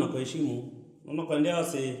 That's why nakuheshimu. Unakwambia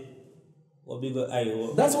wase wabigo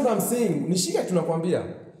ayo. That's what I'm saying. Nishika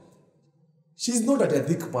tunakwambia. She's not at a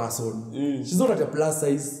thick person. She's not at a plus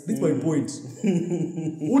size. That's my point.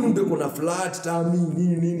 Uni mtu kuna flat tummy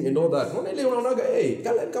nini and all that. Unaona ile unaonaga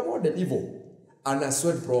kama model hivyo. Ana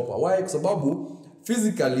sweat proper. Why? Kwa sababu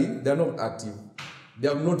physically they are not active. They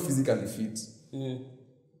are not physically fit.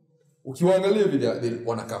 Ukiwaangalia video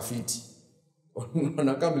wanakaa fit.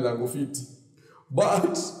 Wanakaa Mlango Fiti.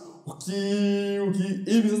 But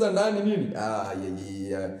hivi sasa ndani nini?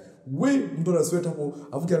 We mtu ana sweat hapo,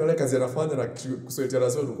 afuki angalia kazi anafanya na kusweat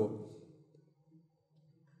ana sweat huko.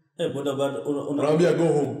 Unaambia go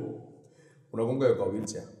home. Unagonga kwa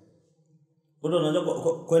wheelchair. Bado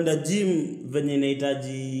unajua kwenda gym venye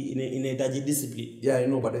inahitaji discipline. Yeah, I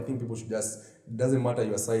know, but I think people should just, it doesn't matter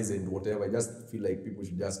your size and whatever. I just feel like people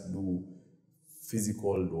should just do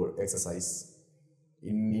physical or exercise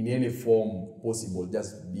in any form possible.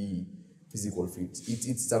 Just be physical fit.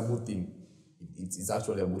 It's a good thing. It's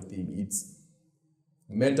actually a good thing. It's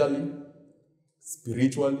mentally,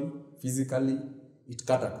 spiritually, physically, it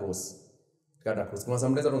cut across. Kuna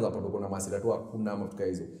sometimes unapata kuna masira tu hakuna mafuta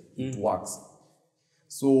hizo. It works.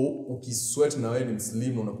 So ukisweat na wewe ni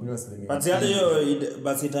mslim na unakunywa slim. But hata hiyo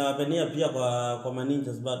basi itapenia pia kwa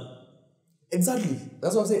maninjas bado. Exactly.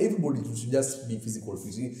 That's what I'm saying. Everybody should just be physical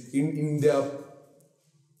fit in their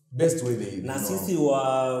best way they. Na sisi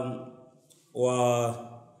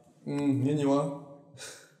nyinyi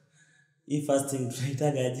fasting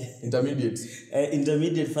tunaitagaje? Intermediate.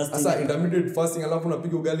 Intermediate fasting. Sasa intermediate fasting alafu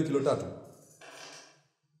unapiga ugali kilo 3.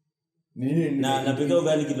 Nini napiga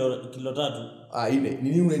ugali kilo 3.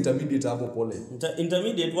 Nini una intermediate hapo pole?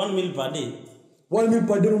 Intermediate 1 meal per day. 1 meal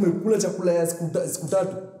per day umekula chakula ya siku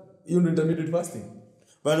 3. Hiyo ndio intermediate fasting.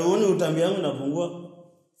 Bado uone utambi yangu inapungua.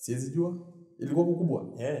 Siwezi jua. Ilikuwa kubwa.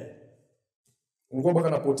 Ulikuwa mpaka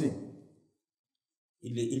na protein.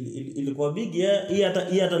 Ilikuwa big hii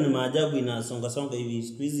hata ni maajabu inasonga hivi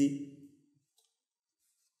siku hizi.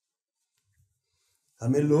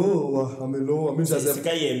 Ameloa. Mimi sasa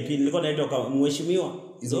sikai MP nilikuwa naitwa kama mheshimiwa.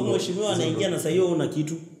 So mheshimiwa anaingia na sasa hiyo una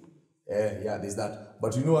kitu. Yeah, there's that.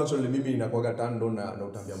 But you know actually mimi inakuaga tando na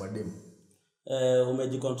utambia mademu.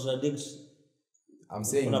 Umejicontradict. I'm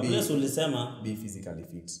saying kuna place ulisema be physically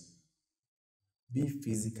fit. Be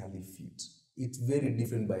physically fit. It's very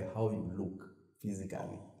different by how you look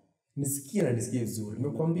physically. Nisikie vizuri.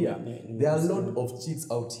 Nimekwambia there are a lot of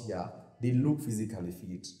chicks out here, they look physically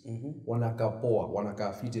fit. Wanakaa poa,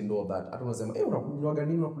 wanakaa fit and all that. Hata unasema unakunywaga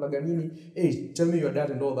nini, unakulaga nini? Tell me your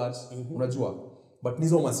diet and all that. Unajua. But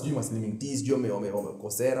nizo masijui maslimming teas, sijui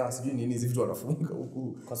kosera, sijui nini hizo vitu wanafunga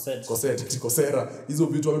huku. Kosera. Hizo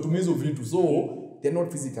vitu wametumia hizo vitu. So they're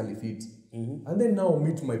not physically fit. And then now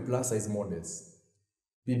meet my plus size models.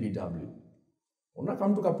 Bbw. Unaka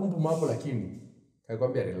mtu kapumpu mapo lakini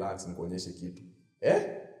kakwambia relax nikuonyeshe kitu.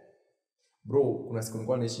 Bro, kuna siku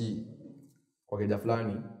nilikuwa naishi kwa keja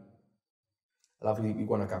fulani. Alafu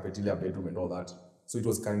ilikuwa na carpet ile bedroom and all that. So it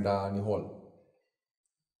was kinda ni hall.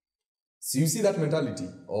 So you see that mentality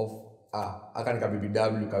of akanika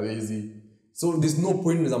Bbw kawezi. So there's no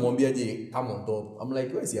point za mwambia je come on top. I'm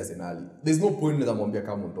like, where is Arsenal? There's no point za mwambia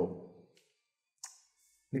come on top.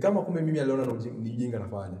 Ni kama kumbe mimi aliona ni jinga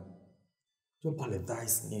nafanya. Your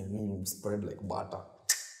paradise need spread like butter.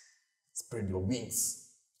 Spread your wings.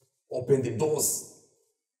 Open the doors.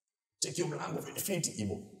 Check your Mlango Fiti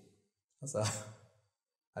hivyo. Sasa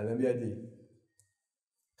aliambiaje?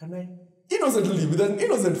 Can I innocently with an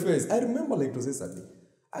innocent face? I remember like it was yesterday.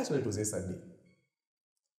 Actually it was yesterday.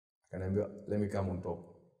 Akaniambia let me come on top.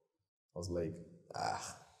 I was like,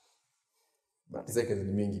 but seconds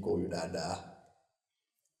ni mingi kwa huyu dada.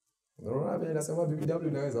 Unaona vile nasema Bbw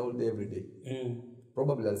inaweza all day every day.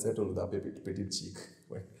 Probably I'll settle with a petite chick.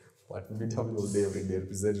 But Bbw all day every day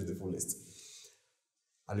represents the fullest.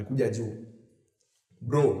 Alikuja juu.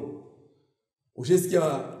 Bro,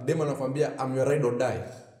 ushesikia dema anakuambia I'm your ride or die.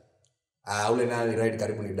 Ule nani ride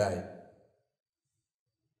karibu ni die.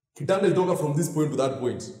 Kitanda ilitoka from this point to that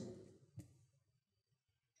point.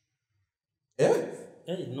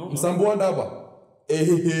 No. Msambuanda hapa.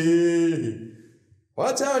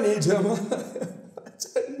 Wacha ni jamaa.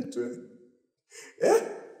 Wacha ni tu.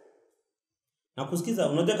 Nakusikiza,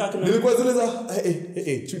 unajua kaka nilikuwa zile za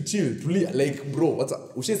chill, tulia like bro, what's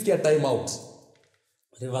up? Ushesikia time out.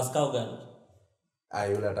 Reverse cowgirl.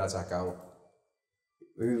 Yule atacha cow.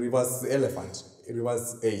 Reverse elephant,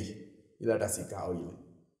 reverse ile atasi cow ile.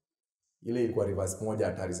 Ile ilikuwa reverse moja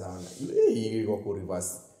hatari sana. Ile ilikuwa kwa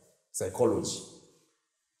reverse psychology.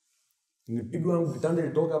 Nilipigwa wangu kitanda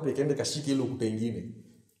ilitoka hapa ikaenda kashika ile ukuta nyingine.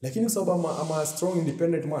 Lakini sababu I'm a strong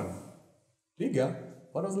independent man. Piga,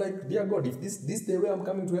 but I was like, dear God, if this the way I'm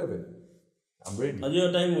coming to heaven, I'm ready.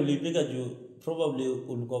 Najua time ulipiga juu probably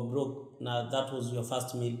ulikuwa broke na that was your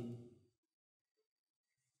first meal.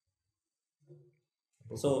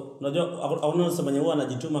 So, najua unasema huwa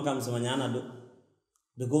anajituma kama msemanya ana do.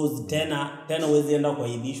 Because tena uwezi enda kwa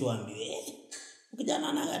idhisho ambiwe. Kijana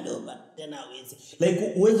anagadoba tena uwezi.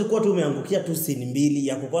 Like uwezi kuwa tu umeangukia tu scene mbili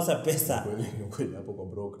ya kukosa pesa. Kweli hapo kwa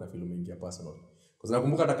broke na film ingia personal. Kwa sababu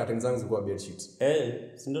nakumbuka hata curtain zangu zilikuwa bed sheet.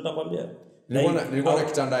 Si ndio nakwambia. Nilikuwa na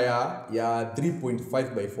kitanda ya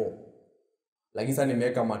 3.5 by 4. Lakini sasa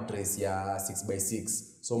nimeweka mattress ya 6 by 6.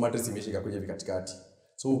 So mattress imeshika kwenye katikati.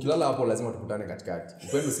 So ukilala hapo lazima tukutane katikati.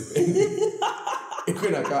 Upendo usipendi. Iko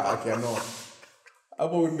inakaa akiano.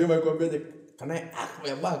 Hapo ndema ikwambiaje kana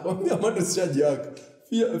ya back kwambia mattress charge yako.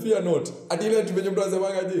 Fear not. Ati ile tumeje mtu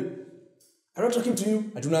anasemaga je? I'm not talking to you.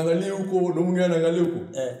 Atunaangalia huko, ndo mwingine anaangalia huko.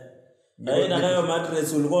 Na nayo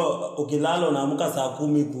mattress ulikuwa ukilala unaamka saa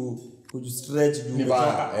 10 kujistretch juu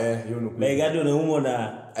kutoka. Hiyo ni like hadi unaumwa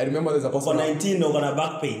na I remember there's a person 19 uko na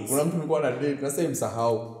back pains. Kuna mtu alikuwa na date na sasa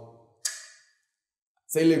msahau.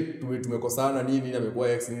 Sasa ile tumekosana nini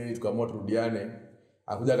amekuwa ex nini tukaamua turudiane.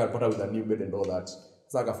 Akuja akapata with a new bed and all that.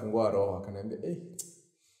 Sasa akafungua roho akaniambia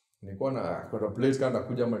nilikuwa na kwa plate kanda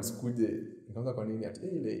kuja ama nisikuje. Nikaanza kwa nini ati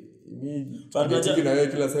ile mimi tiki na wewe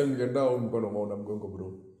kila saa nikaenda au mkono umeona mgongo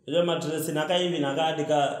bro. Ile mattress inakaa hivi inakaa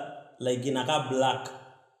dika like inakaa black.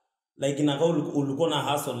 Like inakaa ulikuwa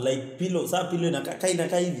na hustle like pillow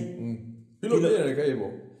inakaa hivi. Pillow pia inakaa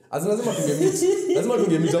hivyo. Lazima tungemeet. Lazima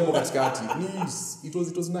tungemeet hapo katikati. It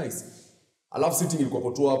was nice. I love sitting ilikuwa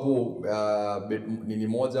kotoa hapo nini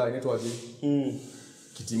moja inaitwa aje?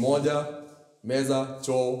 Kiti moja, meza,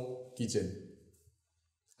 choo, kitchen.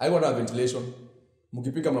 Haiko na ventilation.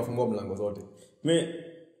 Mkipika mnafungua mlango zote. Wewe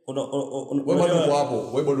bado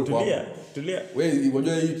hapo. Tulia. Wewe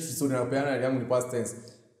unajua hii story napeana yangu ni past tense.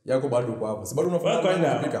 Yako bado uko hapo. Si bado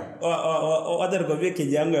unafanya kupika. Wacha nikwambie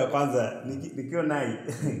keji yangu ya kwanza nikiwa nai.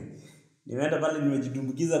 Nimeenda pale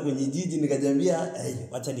nimejidumbukiza kwenye jiji nikajambia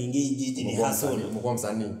acha niingie jiji ni hustle. Umekuwa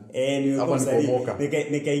msanii. Nimekuwa msanii.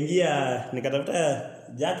 Nikaingia nikatafuta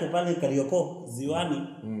jake pale Karioko Ziwani.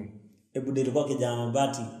 Hebu nilikuwa kijana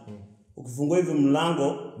mabati. Ukifungua hivi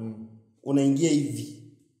mlango unaingia hivi.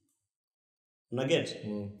 Una get?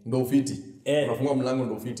 Ndo fiti. Unafungua mlango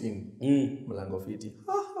ndo fit in. Mlango fiti.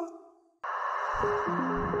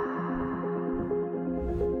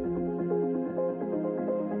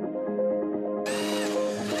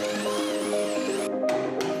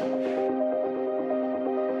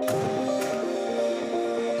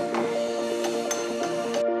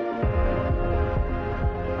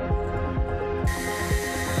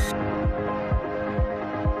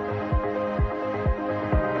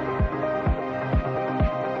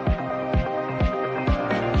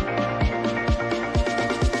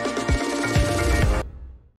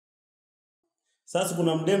 Sasa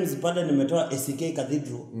kuna mdems pale nimetoa SK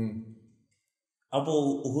Cathedral.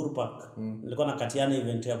 Hapo Uhuru Park. Nilikuwa nakatiana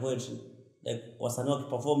event ya poetry. Like wasanii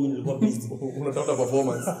wakiperform nilikuwa busy. Unatafuta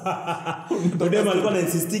performance. Dem alikuwa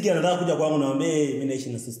insisting anataka kuja kwangu naambia mimi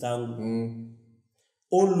naishi na sister yangu.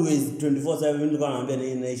 Always 24/7 mimi nilikuwa naambia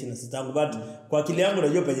naishi na sister yangu but kwa akili yangu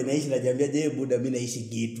najua penye naishi najiambia je buda mimi naishi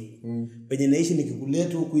gitu. Penye naishi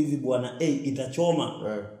nikikuleta huku hivi bwana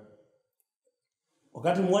itachoma.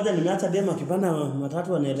 Wakati mmoja nimeacha dema akipanda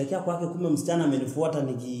matatu anaelekea kwake kumbe msichana amenifuata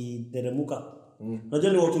nikiteremuka.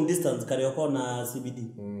 Unajua ni walking distance Karioko na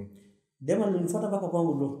CBD. Dema alinifuata mpaka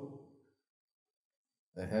kwangu bro.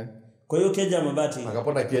 Kwa hiyo keja mabati.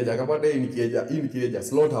 Akapata keja, akapata hii ni keja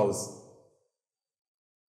slaughterhouse.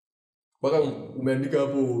 Baka umeandika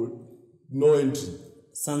hapo no entry.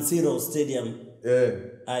 San Siro Stadium.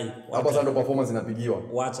 Ai. Hapa sasa ndo performance inapigiwa.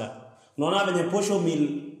 Wacha. Unaona venye posho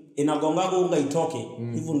mill inagongaga unga itoke.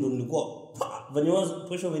 Hivyo ndo nilikuwa venye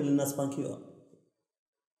posho mill inaspankiwa.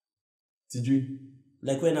 Sijui.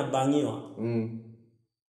 Like when inabangiwa.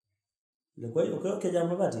 Like okay keja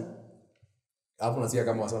mabati. Hapo nasikia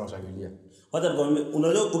kama wasana washangilia. Wacha nikwambie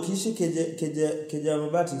unajua ukiishi keja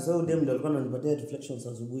mabati so dem ndio alikuwa ananipatia reflections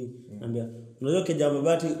asubuhi. Naambia unajua keja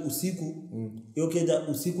mabati usiku hiyo keja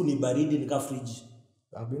usiku ni baridi nika fridge.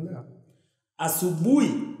 Abina.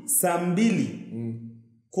 Asubuhi saa 2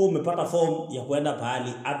 kwa umepata form ya kwenda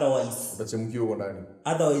pahali otherwise utachemkia huko ndani.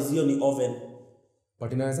 Otherwise hiyo ni oven.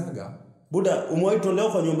 But inawezaga Buda umewahi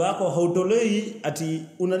tolewa kwa nyumba yako hautolei ati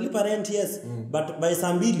unalipa rent yes but by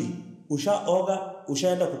saa 2 ushaoga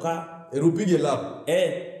ushaenda kukaa erupige lap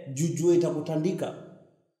jujua itakutandika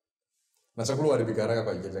na chakula walipika haraka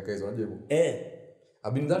kwa kijaka hizo unajua hivyo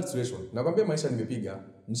I've been in that situation nakwambia maisha nimepiga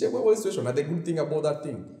nishakuwa kwa situation and the good thing about that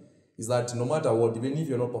thing is that no matter what even if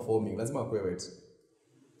you're not performing lazima ukwe wet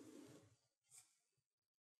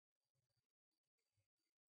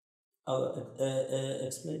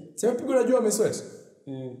explain sema pigo najua amesweat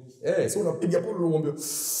so unapiga pole unaomba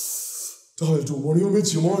toa tu mbona hiyo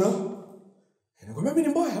mechi umeona nakwambia mimi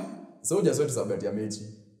ni mbaya so uja sweat sababu ya mechi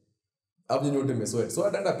hapo nyote mmesweat so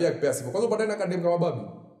ataenda pia kupea sifa kwanza baadaye akadem kama babi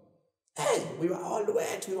we were all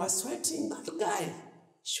wet we were sweating that guy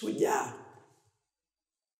shujaa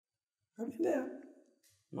Abindea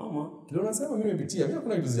mama kile unasema mimi nimepitia mimi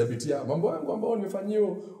hakuna kitu sijapitia mambo yangu ambao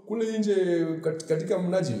nimefanyio kule nje katika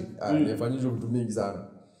mnajili nimefanyio vitu mingi sana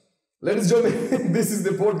ladies and gentlemen this is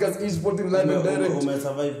the podcast Sh11 live and direct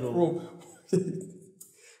umesurvive bro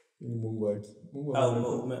ni Mungu wake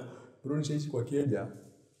bro nishaishi kwa Kenya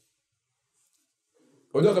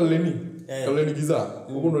unajua kaleni giza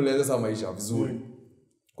huko ndo nilianza maisha vizuri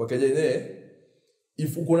kwa Kenya yenyewe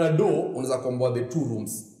if uko na door unaweza komboa the 2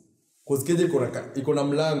 rooms cause Kenya iko na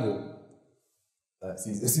mlango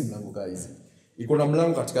si mlango kaa hizi iko na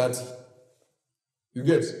mlango katikati you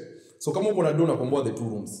get so kama uko na door unakomboa the 2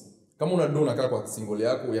 rooms kama una door unakaa kwa single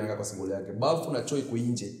yako unakaa kwa single yake bafu na choo iko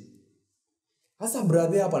nje hasa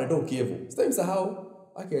brother hapa anatoa Kievo sasa msahau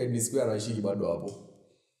ni square anashiki bado hapo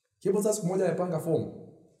Kievo sasa siku moja amepanga form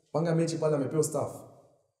panga mechi pale amepewa staff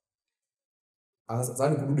sasa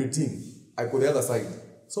ni kudu dating I go the other side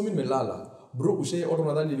so mimi nimelala bro ushaye auto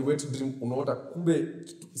nadhani ni wet dream unaota kumbe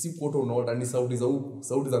si kuota unaota ni sauti za huku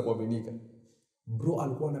sauti za kuaminika bro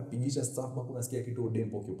alikuwa anapigisha staff mpaka unasikia kitu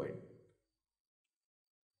dempo occupied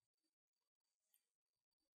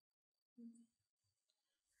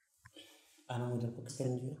anamuita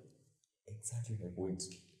kukipendia exactly my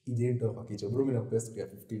point ijento kwa kichwa bro mimi nakupea story ya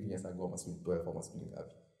 15 years ago must be 12 or must be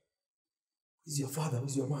ngapi is your father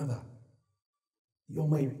who's your mother you're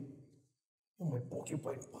my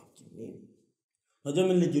occupied pumpkin nini unajua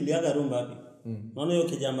mimi nilijuliaga rumba wapi naona hiyo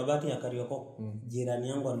kijana mabati ya Karioko jirani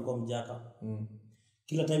yangu alikuwa mjaka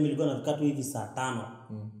kila time ilikuwa nafika tu hivi saa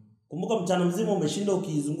 5 kumbuka mchana mzima umeshinda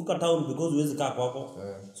ukizunguka town because huwezi kaa kwako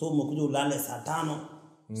so umekuja ulale saa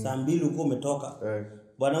 5 saa 2 uko umetoka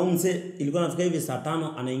bwana umse ilikuwa nafika hivi saa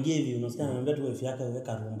 5 anaingia hivi unasikia ananiambia tu wifi yake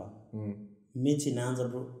weka rumba mechi inaanza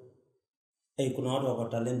bro kuna watu wako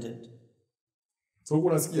talented so uko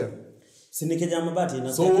unasikia si nikija mabati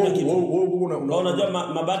na kila kitu unajua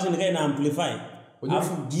mabati nikaa ina amplify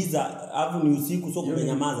afu giza afu ni usiku so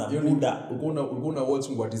kumenyamaza muda ulikuwa na watch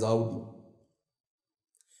ngwati za audio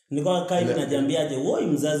nilikuwa kai tunajiambiaje woi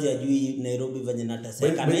mzazi ajui Nairobi venye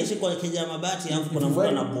nateseka naishi kwa kijana mabati afu kuna mtu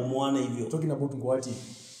anabomoana hivyo talking about ngwati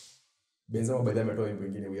Benzema baada ametoa wimbo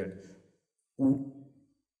mwingine weird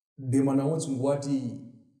dema na watch ngwati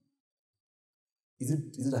is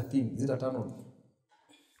it a thing is it a turn on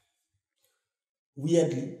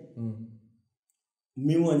weirdly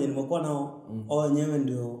mimi wenye nimekuwa nao wenyewe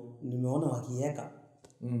ndio nimeona wakiweka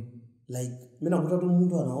like mimi nakuta tu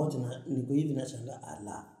mtu anaoje na niko hivi na shanga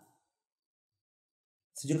ala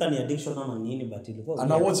sijui kama ni addiction ama nini but ilikuwa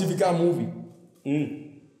ana watch hivi kama movie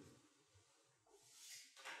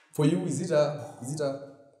for you is it a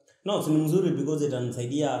no si mzuri because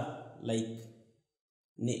itanisaidia like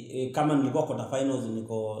kama nilikuwa quarter finals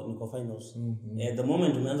niko finals the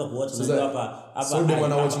moment umeanza kuwatch so hapa so they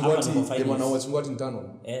wanna watch ngwati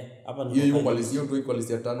tano hapa niko hiyo quality hiyo tu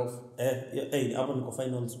quality ya turn off hapa niko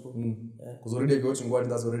finals bro cuz already watching ngwati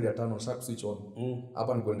that's already a turn on sharp switch on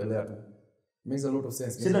hapa ni kuendelea tu makes a lot of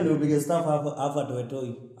sense sina ni upige stuff hapa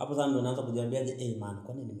toetoi hapo sasa ndio naanza kujiambiaje man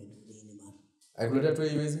kwani nimetulia man aikuletea tu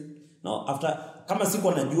hivi no after kama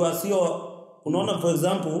siko najua sio unaona for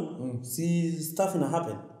example si stuff ina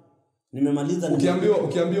happen Nimemaliza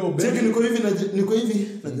ukiambia ube. Cheki niko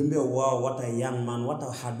hivi najiambia wow, what a young man, what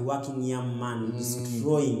a hardworking young man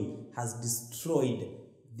has destroyed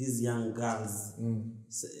these young girls.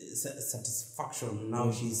 Satisfaction,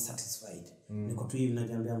 now she is satisfied. Niko tu hivi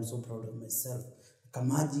najiambia I'm so proud of myself.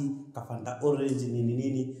 Kamaji kafanda orange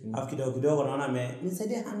nini afu kidogo naona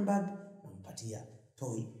nisaidia handbag nampatia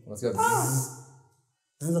toy. Unasikia?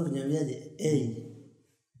 Naanza kunyambiaje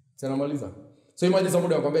Tena maliza. So imagine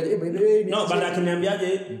somebody akwambiaje baby no but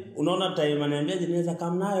akiniambiaje unaona time ananiambiaje niweza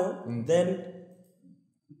come nayo then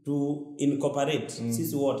to incorporate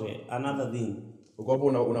sisi wote another thing. Uko hapo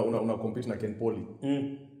una compete na Ken Polly.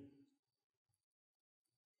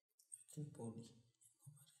 Ken Polly.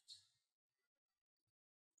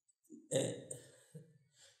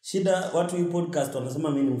 Shida watu hii podcast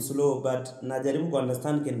wanasema mimi ni slow but najaribu ku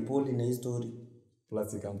understand Ken Polly na hii story.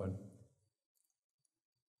 Plastic company.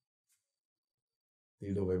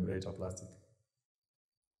 Dildo vibrator plastic.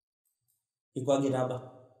 Iko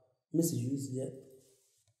agiraba. Mimi sijui sija.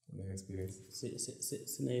 No experience.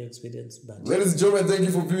 Sina experience but. Ladies and gentlemen, thank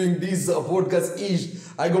you for viewing this podcast-ish.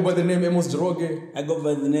 I go by the name Emos Njoroge. I go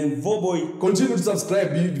by the name Voboy. Continue to subscribe.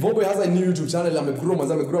 Voboy has a new YouTube channel.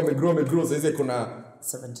 Amegrow. So he's kuna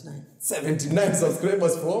 79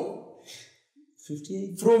 subscribers from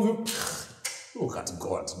 58. From look at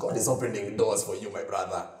God. God is opening doors for you, my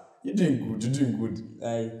brother. You're doing good.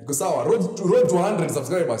 Because sawa, road to 100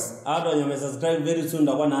 subscribers. Hata wenye subscribe very soon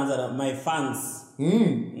ndakuwa naanza my fans.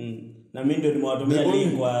 Na mimi ndio nimewatumia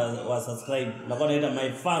link wa subscribe. Ndakuwa naita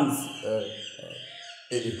my fans.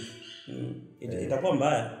 Itakuwa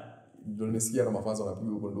mbaya. Ndio nisikia na mafans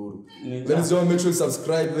wanapiga huko nduru. Ladies and gentlemen, make sure you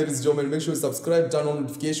subscribe. Ladies and gentlemen, make sure you subscribe, turn on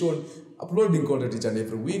notification, uploading content each and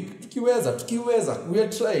every week. Tukiweza. We are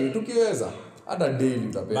trying. Tukiweza. Hata daily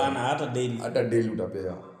utapea. Bana hata daily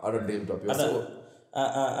utapea. Hata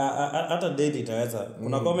daily itaweza.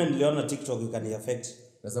 Kuna comment niliona TikTok ikani affect.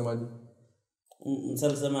 Nasemaje?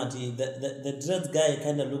 Msalisema ati the dread guy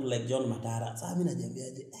kind of look like John Matara. Sasa mimi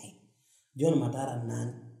najiambiaje? John Matara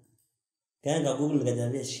nani? Kaanga Google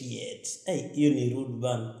nikajiambia shit. Hiyo ni rude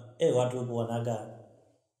ban. Watu huko wanaga.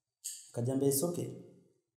 Kajiambia is okay.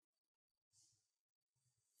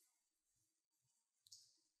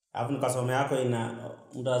 Hapo nikasoma yako ina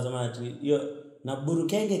mtazama ati hiyo na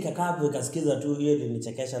burukenge kakabu ikasikiza tu hiyo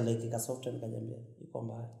ilinichekesha like ikasoften kajiambia iko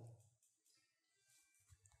mbaya.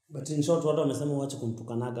 But in short watu wamesema waache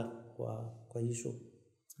kumtukanaga kwa hii show.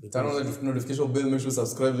 Turn on the notification bell, make sure you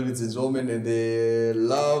subscribe, ladies and gentlemen, and the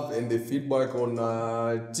love and the feedback on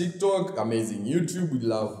TikTok, amazing. YouTube, we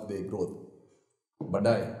love the growth.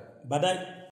 Bye.